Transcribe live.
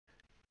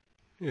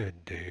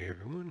Good day,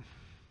 everyone.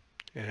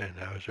 And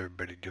how's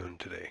everybody doing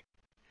today?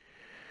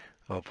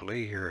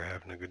 Hopefully you're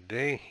having a good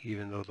day,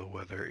 even though the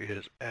weather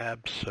is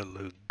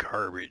absolute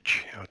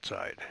garbage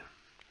outside.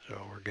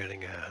 So we're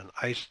getting an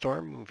ice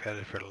storm. We've had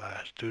it for the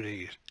last 2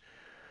 days.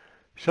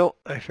 So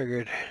I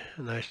figured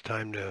a nice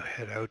time to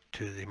head out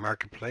to the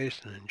marketplace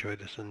and enjoy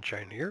the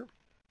sunshine here.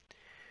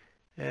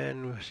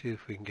 And we'll see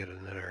if we can get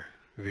another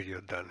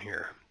video done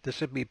here. This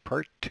will be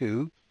part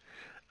 2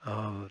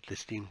 of the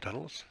steam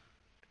tunnels.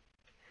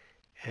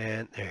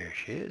 And there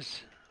she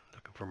is,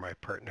 looking for my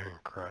partner in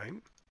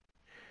crime.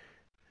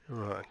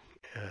 I'll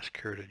ask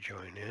her to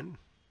join in.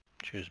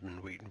 She's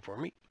been waiting for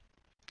me.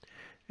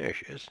 There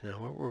she is. Now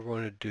what we're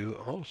going to do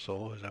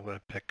also is I'm going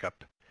to pick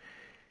up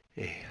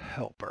a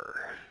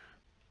helper.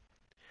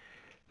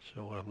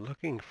 So what I'm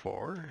looking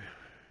for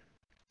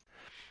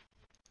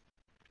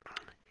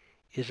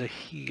is a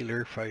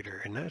healer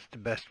fighter, and that's the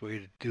best way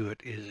to do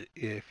it is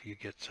if you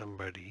get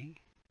somebody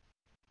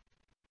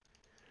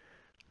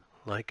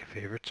like a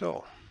favorite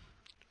soul.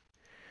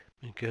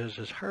 Because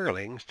as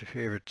Harlings, the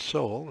favorite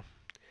soul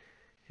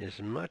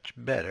is much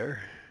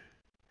better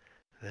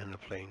than a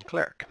plain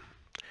cleric.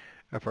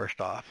 First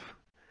off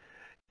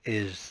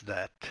is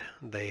that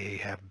they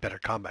have better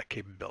combat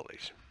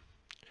capabilities.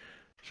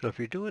 So if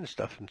you're doing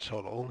stuff in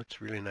solo,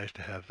 it's really nice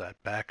to have that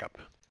backup.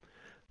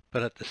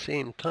 But at the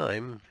same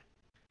time,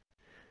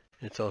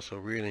 it's also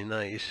really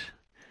nice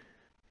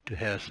to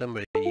have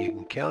somebody you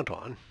can count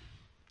on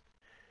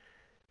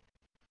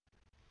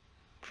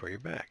for your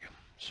back.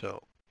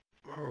 So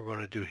what we're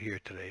going to do here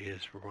today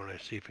is we're going to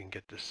see if we can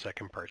get this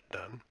second part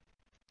done.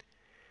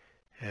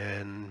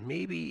 And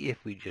maybe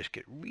if we just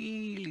get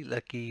really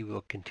lucky,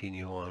 we'll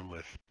continue on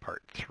with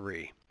part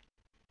 3.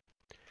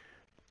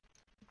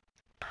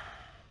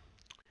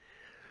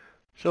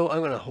 So I'm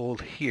going to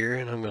hold here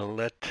and I'm going to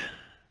let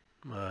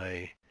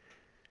my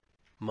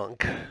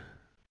monk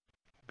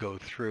go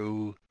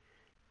through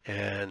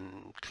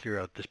and clear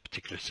out this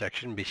particular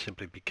section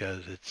simply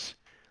because it's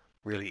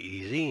really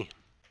easy.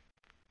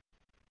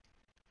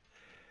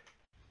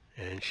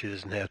 And she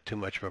doesn't have too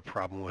much of a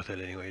problem with it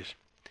anyways.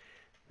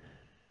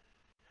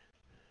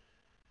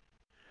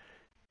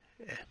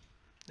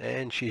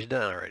 And she's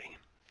done already.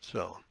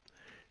 So,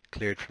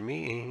 cleared for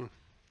me.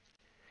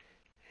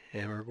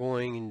 And we're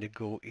going to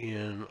go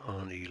in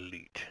on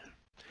Elite.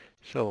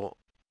 So,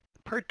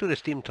 part 2 of the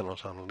Steam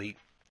Tunnels on Elite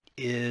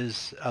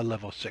is a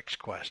level 6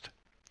 quest.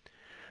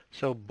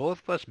 So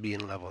both of us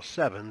being level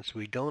 7s,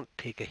 we don't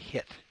take a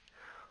hit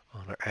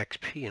on our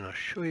XP, and I'll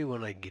show you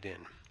when I get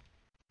in.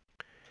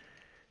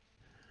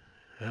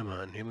 Come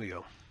on, here we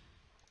go.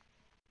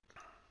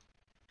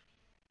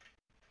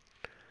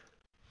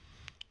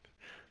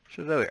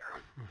 So there we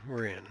are.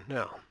 We're in.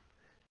 Now,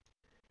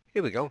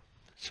 here we go.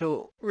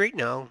 So right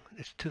now,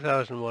 it's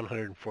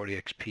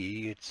 2,140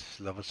 XP. It's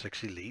level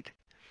 6 Elite.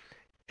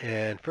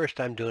 And first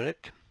time doing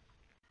it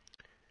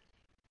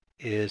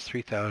is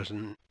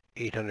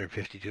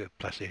 3,852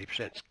 plus 80%.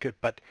 It's good,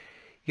 but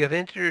you have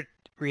re-entered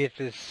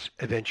this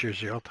adventure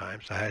 0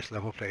 times. The highest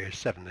level player is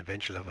 7,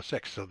 adventure level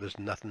 6, so there's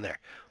nothing there.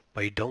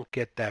 But you don't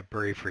get that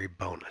bravery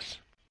bonus.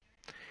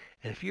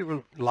 And if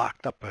you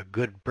locked up a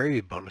good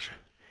bravery bonus,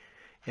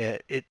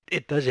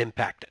 it does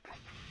impact it.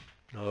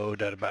 No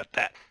doubt about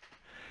that.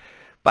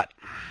 But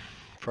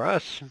for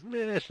us,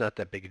 it's not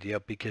that big a deal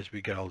because we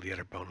got all the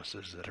other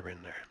bonuses that are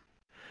in there.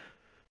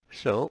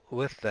 So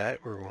with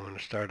that, we're going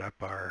to start up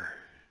our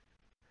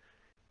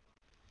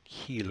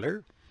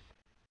healer.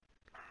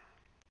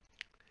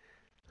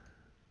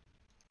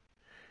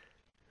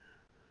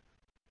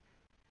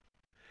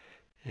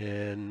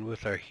 And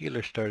with our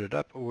healer started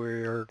up,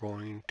 we're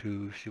going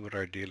to see what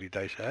our daily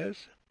dice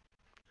has.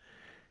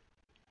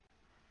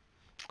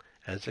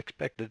 As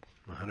expected,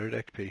 100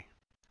 XP.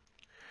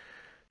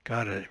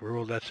 God, I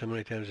rolled that so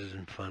many times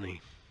isn't funny.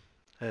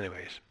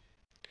 Anyways,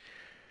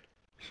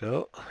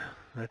 so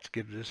let's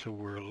give this a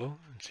whirl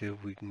and see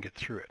if we can get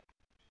through it.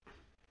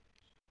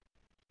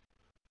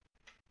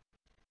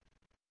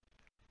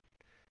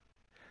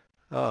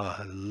 Oh,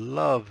 I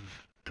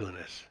love doing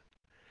this.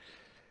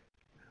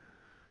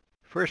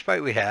 First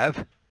fight we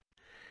have,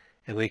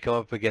 and we come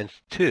up against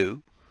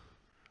 2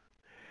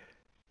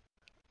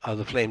 of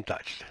the Flame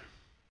Touched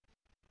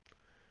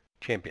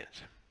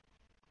champions.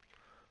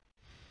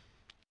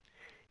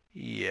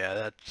 Yeah,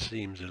 that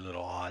seems a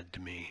little odd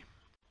to me.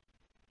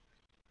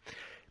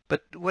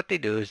 But what they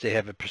do is they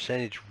have a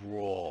percentage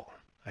roll,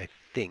 I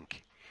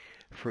think,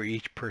 for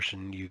each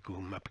person you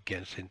go up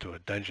against into a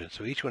dungeon.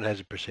 So each one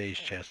has a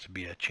percentage chance to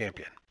be a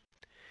champion.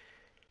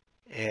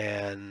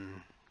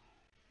 And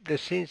there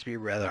seems to be a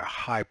rather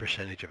high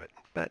percentage of it,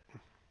 but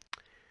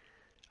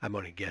I'm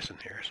only guessing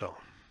here, so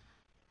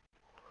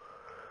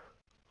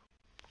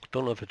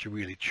don't know if it's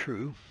really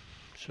true,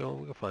 so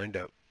we'll find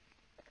out.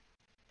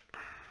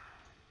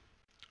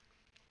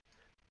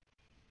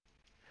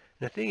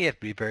 The thing you have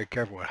to be very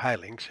careful with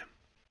Hirelings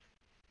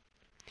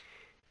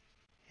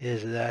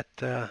is that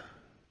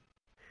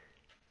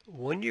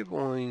when you're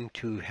going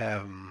to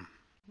have them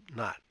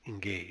not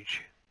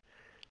engage,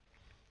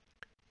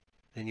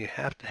 then you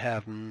have to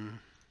have them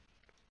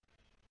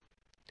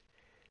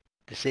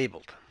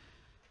disabled.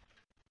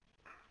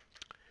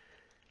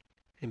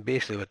 And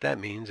basically what that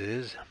means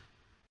is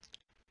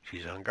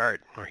she's on guard,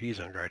 or he's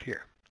on guard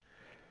here.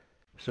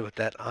 So with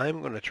that,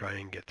 I'm going to try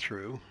and get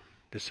through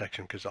this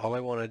section because all I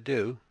want to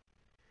do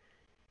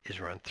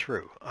is run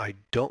through. I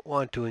don't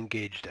want to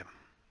engage them.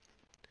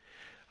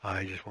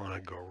 I just want to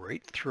go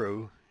right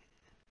through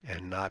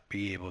and not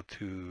be able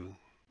to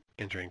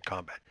enter in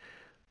combat.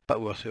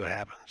 But we'll see what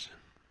happens.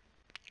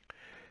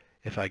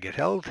 If I get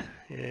held,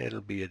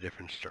 it'll be a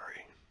different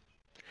story.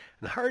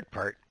 And the hard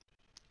part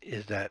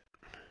is that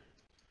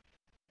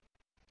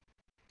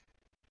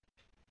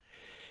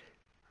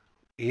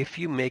if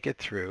you make it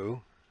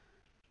through,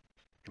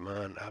 come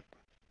on up.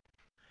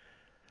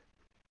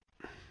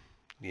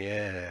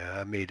 Yeah,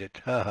 I made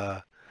it.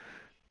 Haha.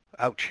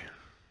 Ouch.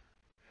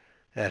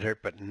 That hurt,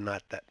 but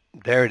not that.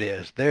 There it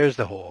is. There's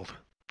the hold.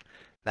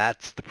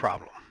 That's the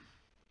problem.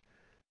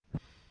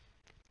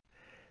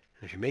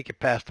 If you make it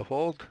past the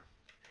hold,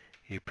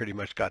 you pretty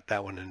much got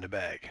that one in the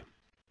bag.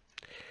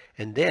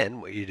 And then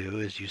what you do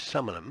is you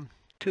summon them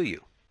to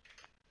you.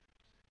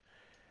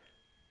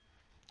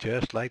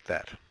 Just like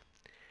that.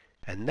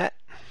 And that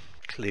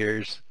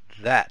clears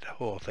that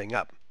whole thing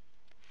up.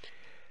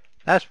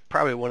 That's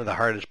probably one of the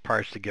hardest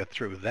parts to get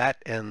through, that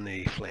and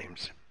the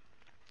flames.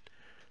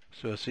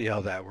 So we'll see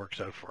how that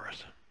works out for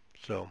us.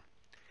 So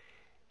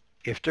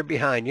if they're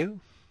behind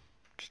you,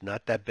 it's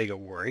not that big a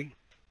worry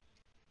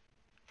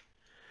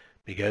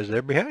because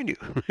they're behind you.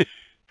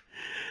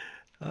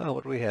 Oh,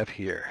 what do we have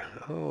here?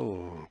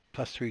 Oh,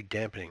 +3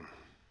 dampening.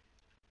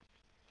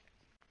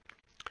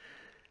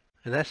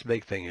 And that's the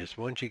big thing is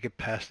once you get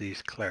past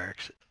these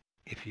clerics,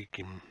 if you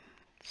can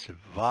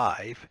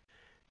survive,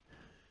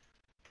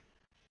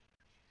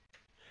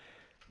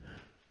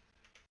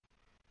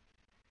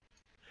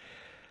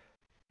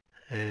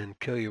 and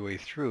kill your way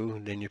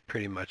through, then you're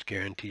pretty much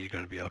guaranteed you're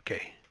going to be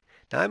okay.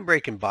 Now I'm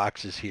breaking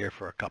boxes here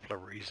for a couple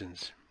of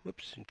reasons.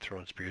 Whoops, I'm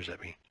throwing spears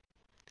at me.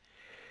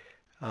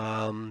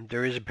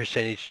 There is a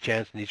percentage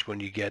chance in each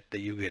one you get that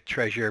you get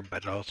treasure,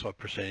 but also a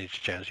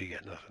percentage chance you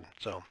get nothing.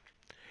 So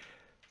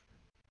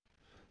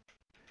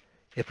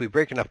if we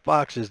break enough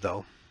boxes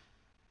though,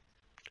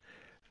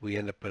 we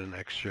end up with an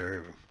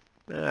extra,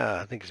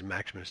 I think it's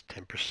maximum is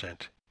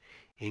 10%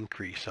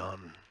 increase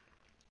on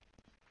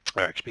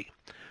our XP.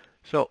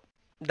 So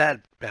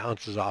that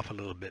balances off a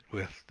little bit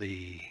with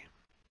the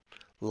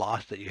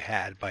loss that you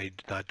had by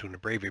not doing the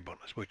bravery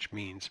bonus, which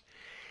means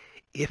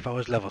if I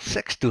was level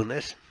 6 doing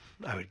this,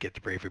 I would get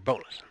the bravery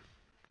bonus,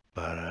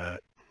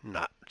 but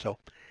not. So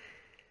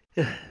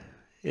it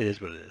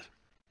is what it is.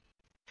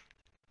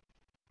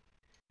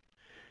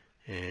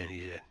 And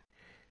he said,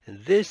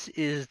 and this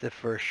is the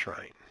first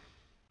shrine.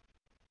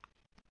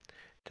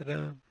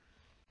 Ta-da!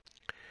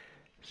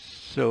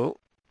 So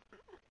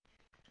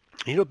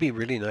it'll be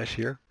really nice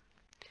here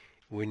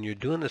when you're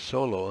doing a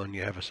solo and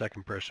you have a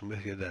second person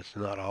with you that's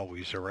not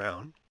always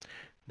around.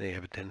 They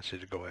have a tendency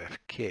to go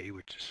AFK,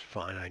 which is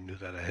fine. I knew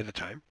that ahead of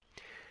time.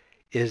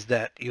 Is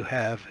that you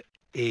have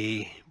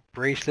a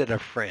bracelet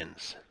of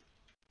friends.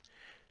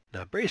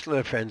 Now, bracelet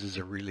of friends is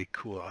a really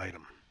cool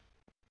item.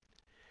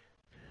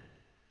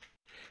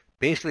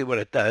 Basically what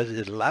it does is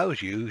it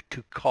allows you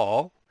to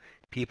call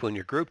people in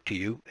your group to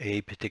you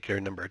a particular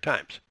number of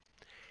times.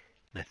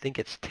 And I think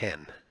it's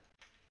 10.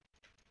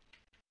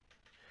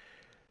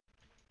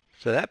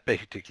 So that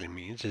basically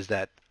means is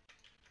that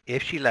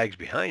if she lags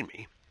behind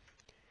me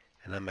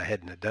and I'm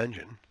ahead in the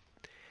dungeon,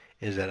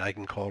 is that I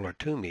can call her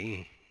to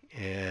me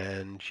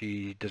and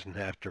she doesn't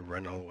have to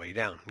run all the way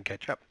down and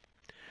catch up.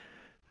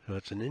 So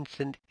it's an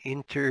instant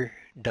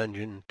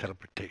inter-dungeon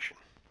teleportation.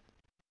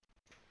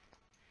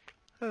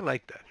 I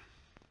like that.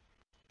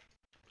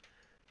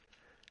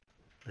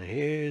 Now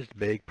here's the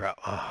big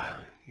problem. Ah,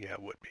 yeah,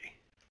 it would be.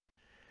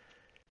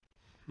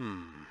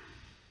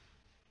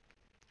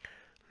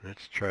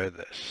 Let's try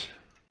this.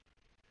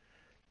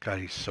 God,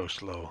 he's so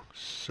slow.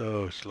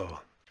 So slow.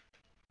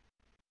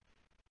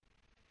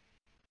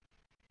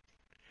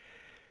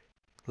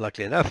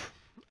 Luckily enough,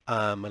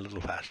 I'm a little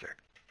faster.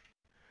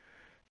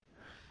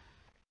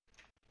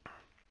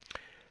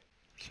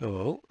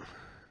 So,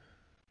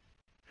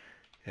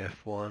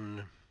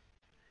 F1.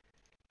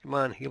 Come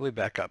on, he'll be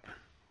back up.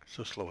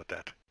 So slow with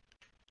that.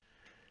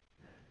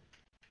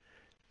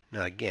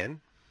 Now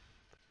again,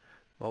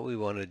 what we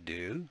want to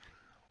do,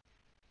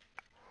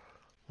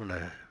 I'm going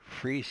to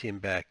freeze him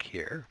back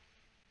here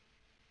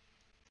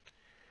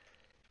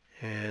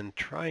and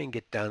try and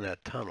get down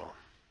that tunnel.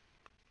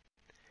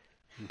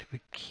 And if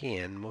we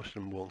can, most of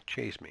them won't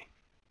chase me.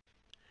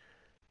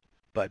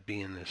 But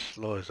being as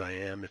slow as I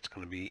am, it's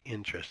going to be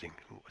interesting.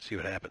 We'll see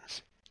what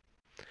happens.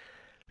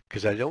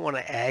 Because I don't want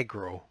to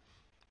aggro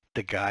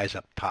the guys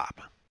up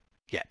top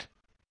yet.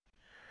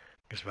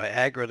 Because if I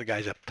aggro the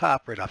guys up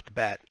top right off the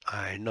bat,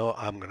 I know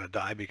I'm going to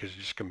die because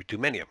there's just going to be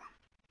too many of them.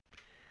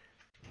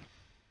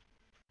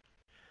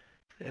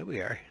 There we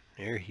are.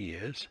 There he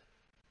is.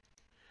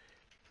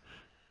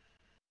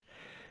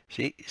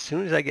 See, as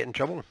soon as I get in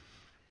trouble,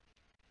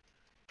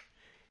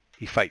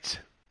 he fights.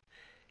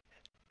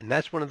 And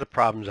that's one of the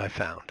problems I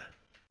found,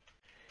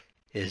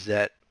 is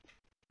that,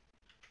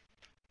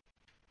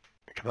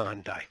 come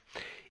on, die,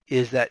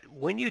 is that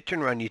when you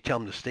turn around and you tell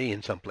them to stay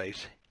in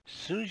someplace, as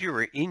soon as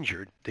you're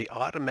injured, they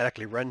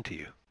automatically run to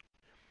you,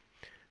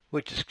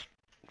 which is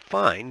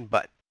fine,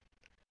 but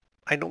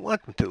I don't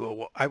want them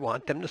to. I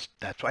want them to,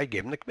 that's why I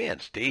gave them the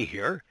command, stay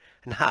here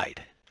and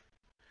hide.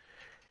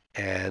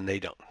 And they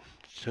don't.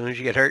 As soon as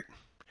you get hurt,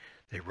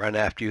 they run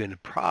after you, and the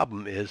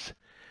problem is,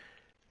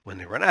 when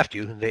they run after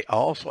you, they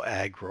also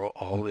aggro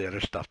all the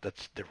other stuff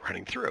they're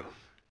running through.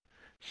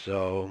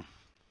 So,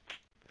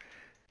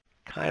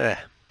 kind of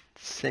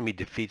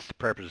semi-defeats the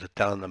purpose of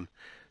telling them,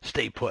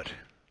 stay put.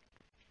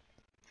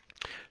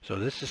 So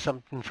this is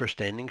something for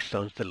Standing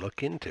Stones to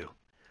look into.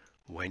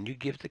 When you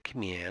give the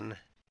command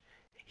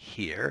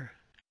here,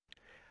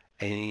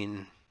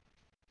 and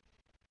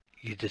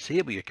you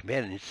disable your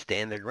command and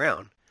stand their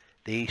ground,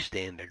 they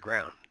stand their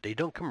ground. They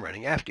don't come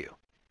running after you.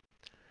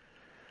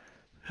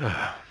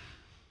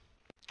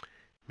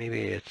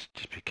 Maybe it's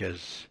just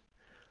because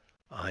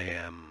I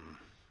am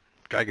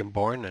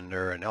Dragonborn and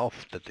they're an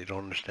elf that they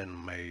don't understand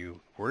my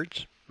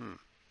words.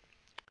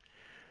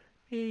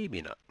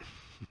 Maybe not.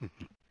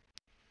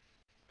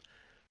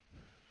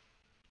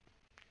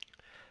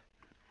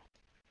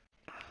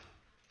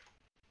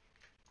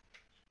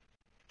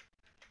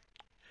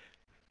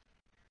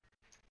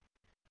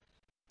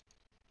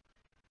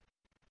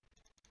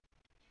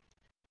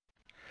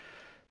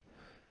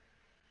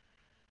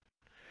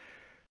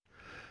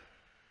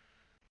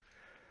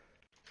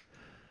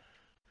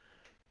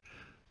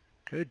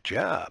 Good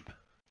job.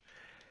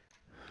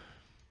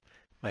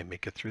 Might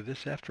make it through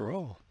this after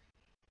all.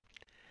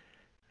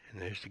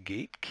 And there's the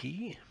gate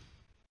key.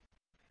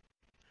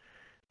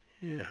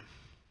 Yeah.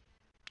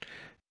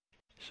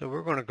 So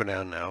we're going to go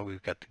down now.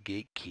 We've got the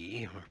gate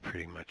key. We're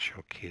pretty much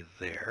okay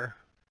there.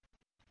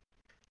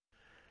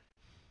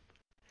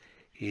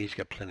 He's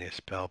got plenty of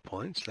spell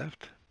points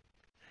left.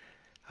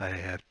 I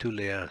have 2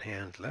 lay on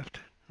hands left.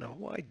 Now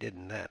why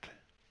didn't that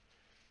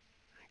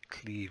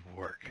cleave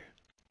work?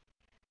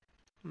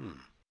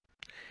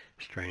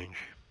 Strange.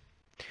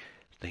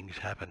 Things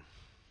happen.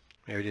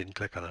 Maybe I didn't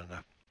click on it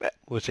enough. But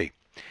we'll see.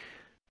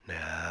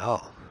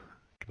 Now,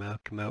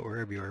 come out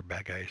wherever you are,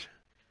 bad guys.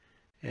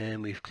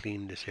 And we've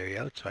cleaned this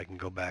area out so I can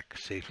go back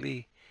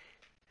safely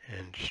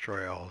and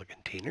destroy all the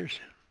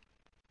containers.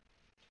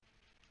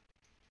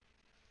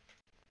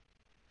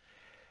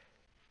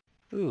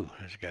 Ooh,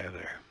 there's a guy over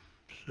there.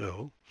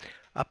 So,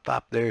 up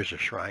top there's a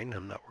shrine.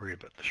 I'm not worried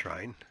about the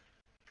shrine.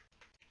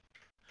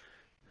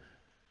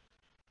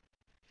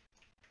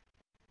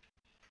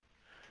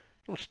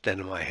 Don't stand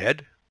on my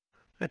head.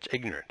 That's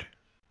ignorant.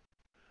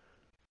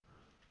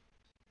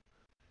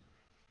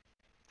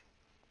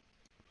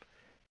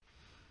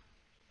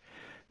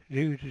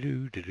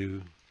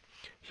 So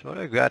what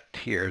I've got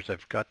here is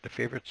I've got the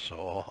favorite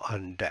soul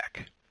on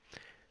deck.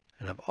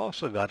 And I've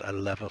also got a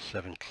level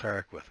 7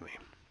 cleric with me.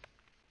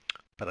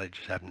 But I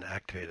just haven't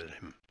activated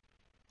him.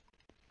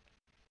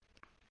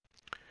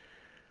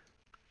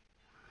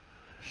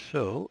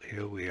 So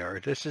here we are.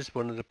 This is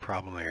one of the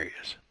problem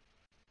areas.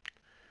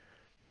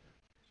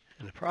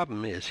 And the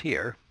problem is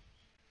here,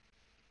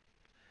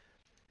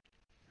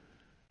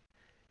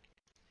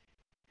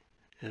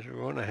 is we're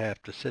going to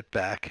have to sit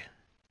back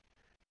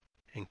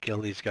and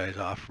kill these guys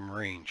off from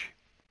range,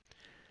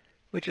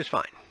 which is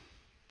fine.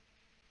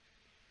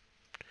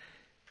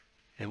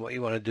 And what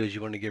you want to do is you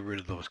want to get rid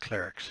of those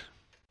clerics.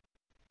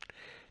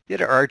 The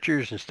other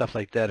archers and stuff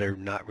like that are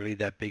not really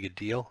that big a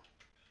deal.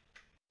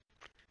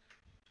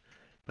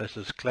 But it's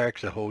those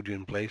clerics that hold you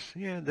in place,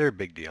 yeah, they're a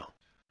big deal.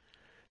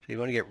 So you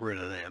want to get rid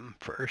of them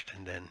first,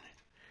 and then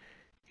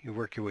you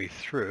work your way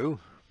through.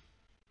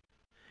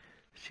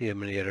 See how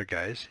many other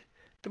guys.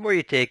 The more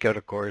you take out,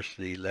 of course,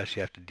 the less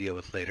you have to deal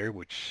with later,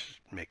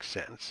 which makes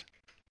sense.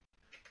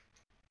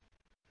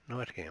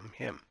 Not him,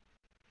 him.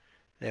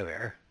 There we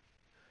are.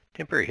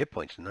 Temporary hit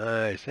points.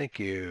 Nice, thank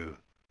you.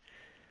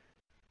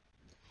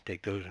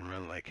 Take those and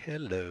run like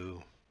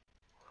hello.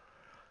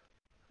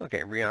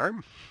 Okay,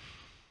 rearm.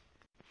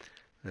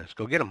 Let's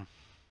go get them.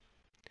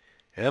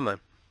 Come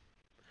on.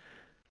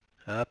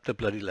 Up the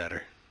bloody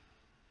ladder.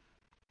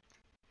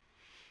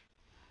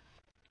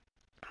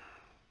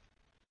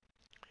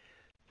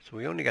 So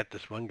we only got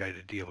this one guy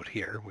to deal with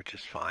here, which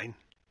is fine.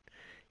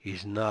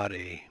 He's not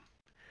a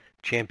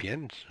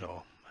champion,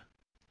 so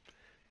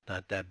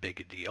not that big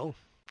a deal.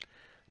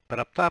 But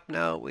up top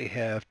now we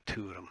have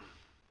 2 of them.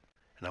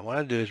 And I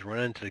want to do is run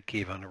into the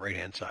cave on the right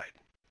hand side.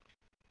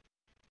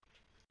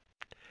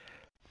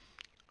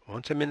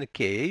 Once I'm in the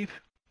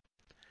cave,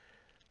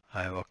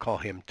 I will call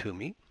him to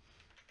me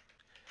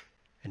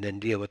and then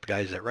deal with the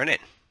guys that run in.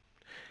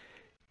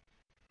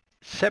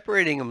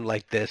 Separating them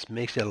like this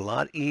makes it a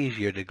lot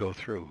easier to go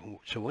through.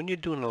 So when you're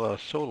doing a lot of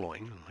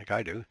soloing, like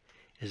I do,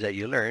 is that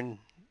you learn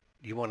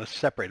you want to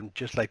separate them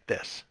just like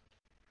this.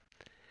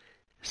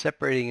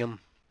 Separating them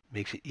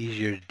makes it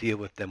easier to deal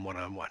with them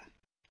one-on-one.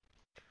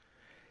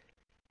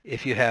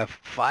 If you have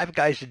 5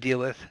 guys to deal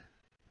with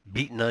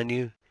beating on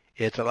you,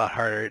 it's a lot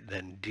harder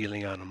than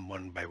dealing on them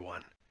one by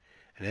one.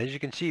 And as you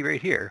can see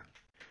right here,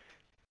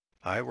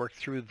 I worked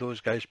through those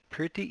guys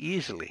pretty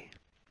easily.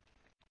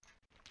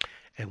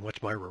 And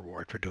what's my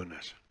reward for doing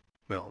this?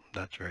 Well,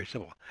 that's very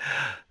simple.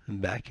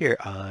 Back here,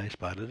 I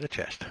spotted a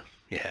chest.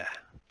 Yeah.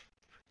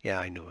 Yeah,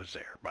 I knew it was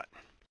there, but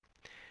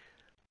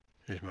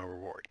there's my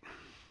reward.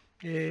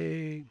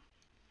 Yay.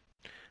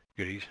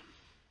 Goodies.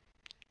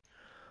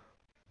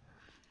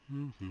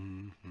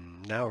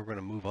 Now we're going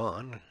to move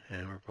on,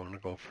 and we're going to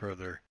go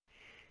further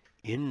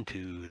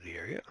into the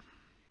area.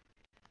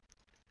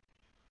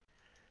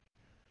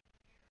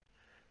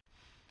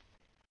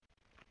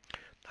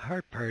 The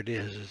hard part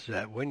is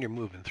that when you're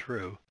moving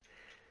through,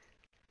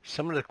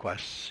 some of the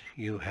quests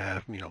you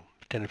have,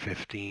 10 or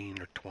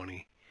 15 or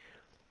 20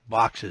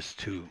 boxes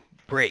to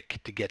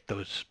break to get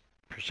those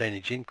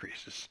percentage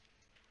increases.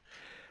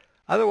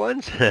 Other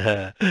ones,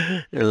 they're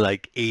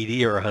like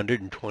 80 or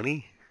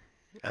 120.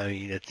 I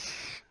mean, it's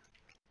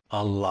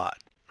a lot.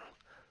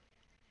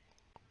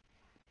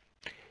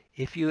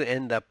 If you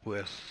end up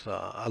with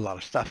a lot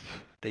of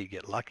stuff that you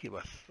get lucky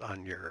with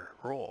on your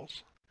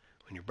rolls,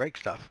 when you break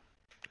stuff,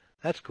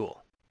 that's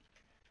cool.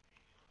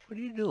 What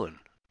are you doing?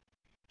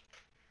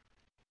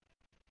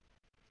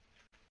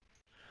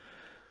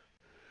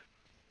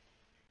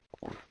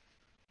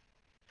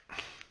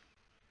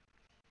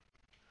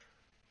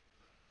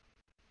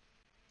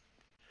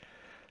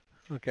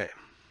 Okay.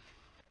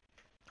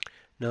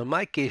 Now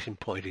my case in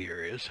point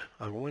here is,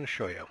 I'm going to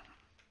show you.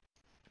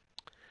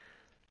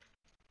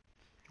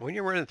 When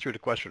you're running through the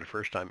quest for the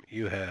first time,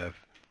 you have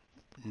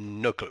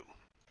no clue.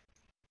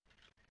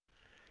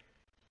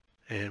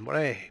 And what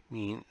I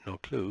mean, no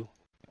clue,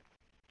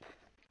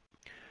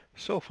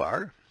 so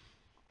far,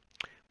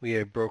 we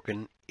have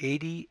broken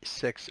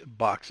 86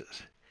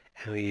 boxes,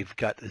 and we've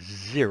got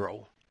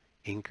 0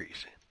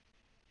 increase.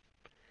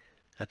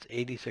 That's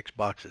 86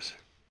 boxes.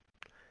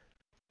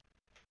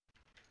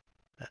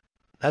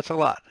 That's a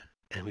lot,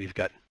 and we've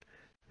got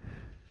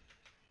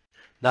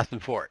nothing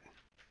for it.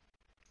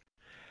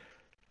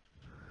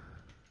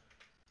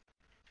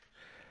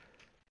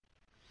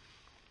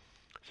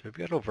 So we've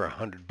got over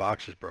 100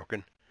 boxes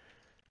broken,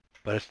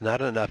 but it's not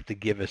enough to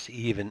give us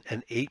even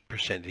an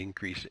 8%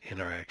 increase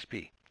in our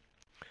XP.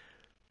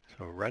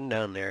 So run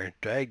down there,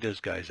 drag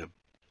those guys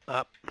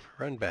up,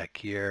 run back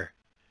here,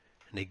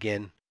 and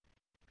again,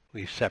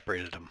 we've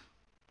separated them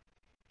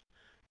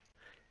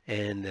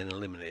and then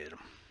eliminated them.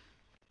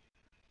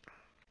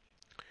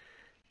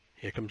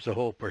 Here comes the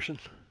whole person.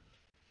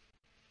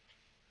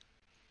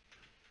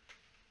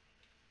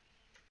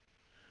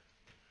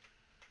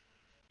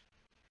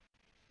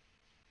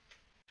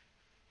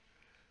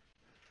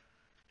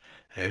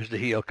 There's the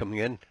heel coming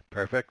in.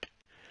 Perfect.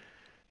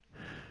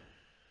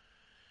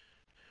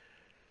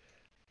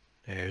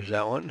 There's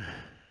that one.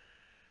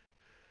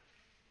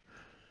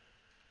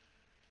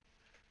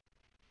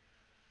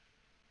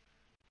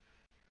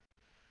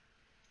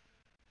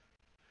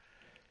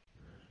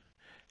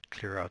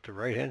 Clear out the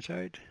right-hand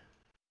side.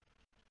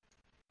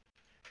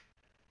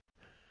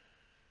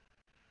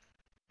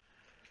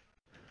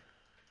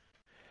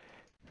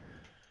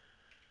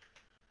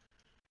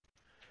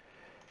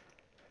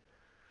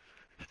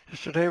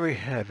 So there we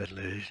have it,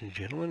 ladies and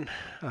gentlemen.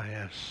 I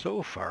have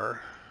so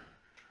far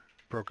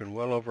broken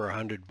well over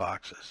 100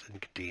 boxes and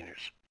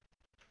containers.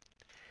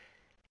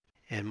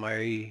 And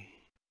my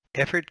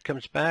effort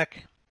comes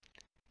back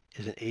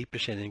is an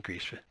 8%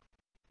 increase.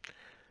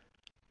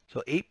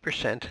 So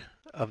 8%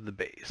 of the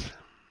base.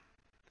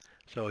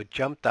 So it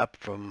jumped up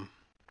from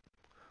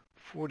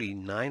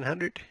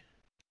 4,900?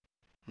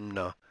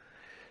 No.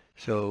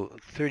 So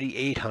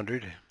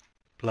 3,800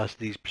 plus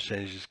these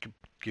percentages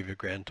give you a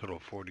grand total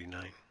of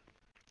 49.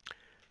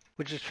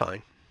 Which is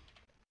fine.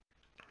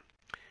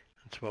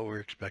 That's what we're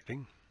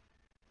expecting.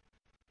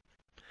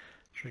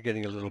 So we're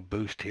getting a little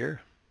boost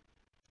here.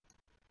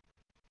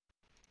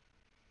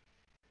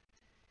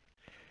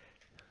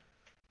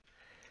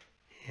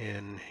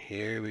 And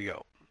here we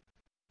go.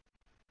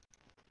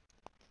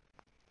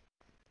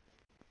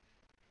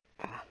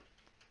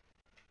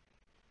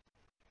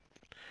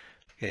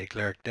 Okay,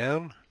 cleric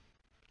down.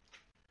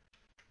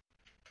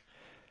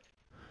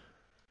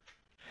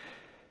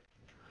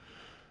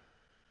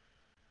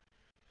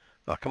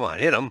 Oh, come on,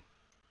 hit him.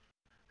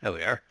 There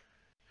we are.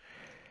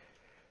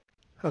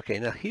 Okay,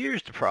 now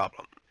here's the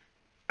problem.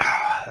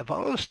 Of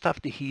all the stuff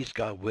that he's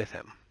got with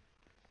him,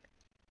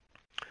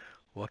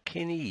 what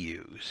can he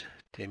use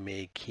to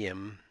make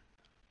him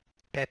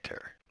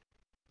better?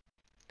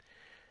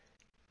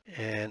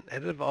 And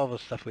out of all the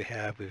stuff we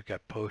have, we've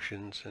got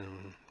potions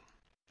and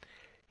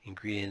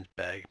ingredients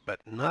bag, but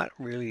not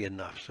really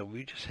enough. So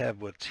we just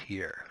have what's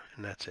here,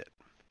 and that's it.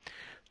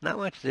 Not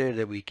much there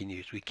that we can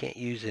use. We can't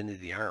use any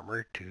of the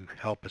armor to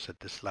help us at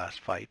this last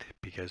fight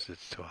because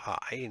it's too high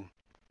and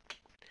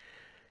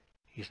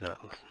he's not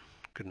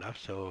good enough.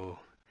 So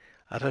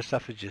other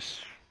stuff is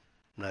just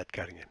not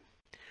cutting it.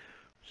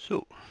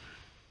 So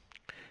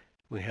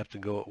we have to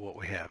go at what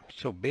we have.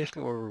 So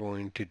basically what we're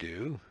going to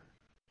do,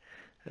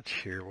 that's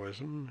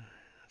heroism,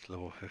 that's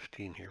level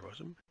 15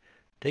 heroism.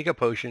 Take a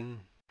potion,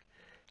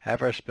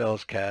 have our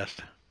spells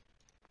cast,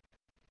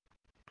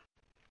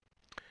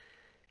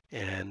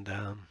 and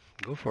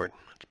go for it.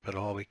 That's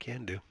about all we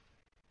can do.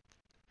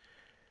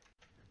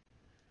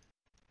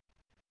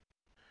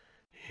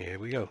 Here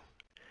we go.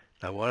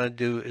 Now what I want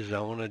to do is I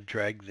want to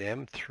drag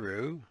them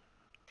through.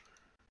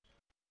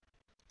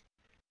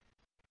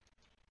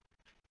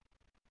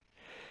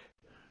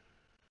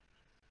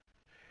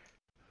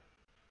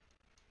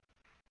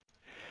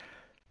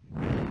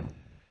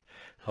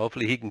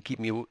 Hopefully he can keep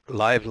me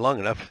alive long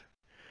enough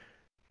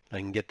I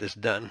can get this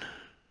done.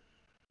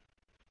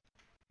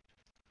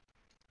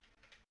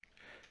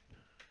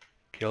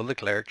 Kill the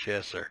clerics,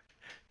 yes sir.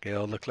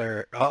 Kill the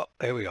cleric. Oh,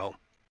 there we go.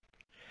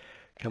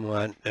 Come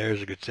on,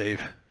 there's a good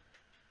save.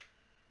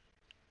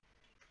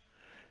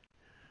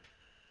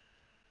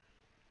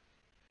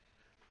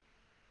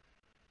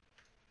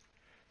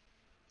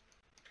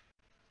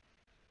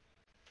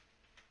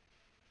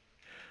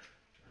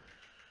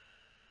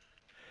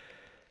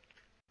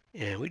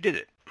 And we did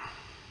it.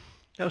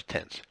 That was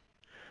tense.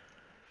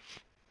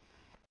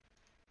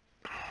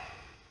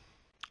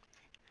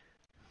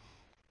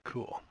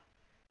 Cool.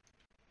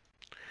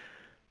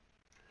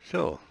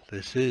 So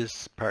this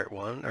is part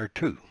 1 or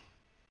 2.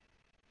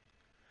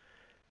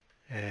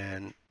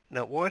 And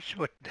now watch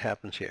what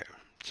happens here.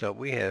 So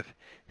we have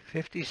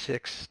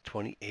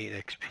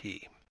 5628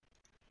 XP.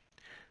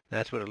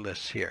 That's what it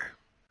lists here.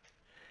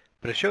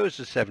 But it shows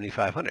the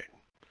 7500.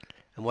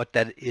 And what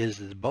that is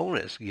the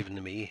bonus given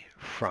to me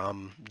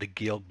from the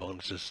guild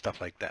bonuses,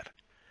 stuff like that.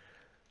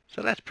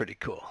 So that's pretty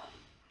cool.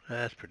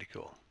 That's pretty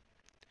cool.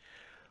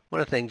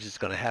 One of the things that's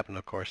going to happen,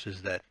 of course,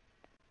 is that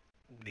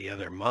the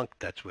other monk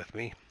that's with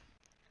me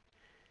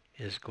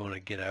is going to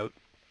get out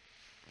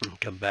and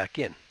come back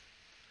in.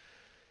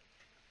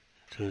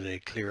 As soon as they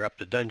clear up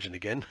the dungeon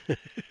again.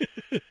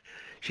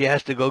 She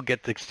has to go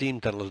get the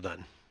steam tunnels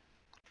done.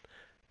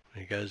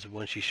 Because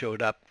when she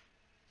showed up,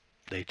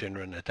 they turned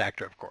around and attacked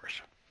her, of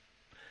course.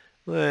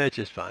 Which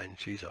is fine.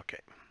 She's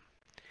okay.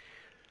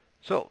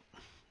 So,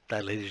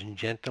 that, ladies and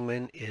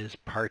gentlemen, is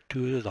part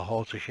 2 of the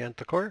Halls of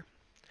Chanticleer.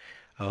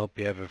 I hope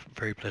you have a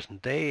very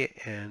pleasant day,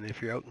 and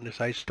if you're out in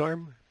this ice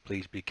storm,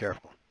 please be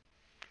careful.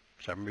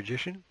 Summer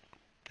Magician,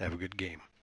 have a good game.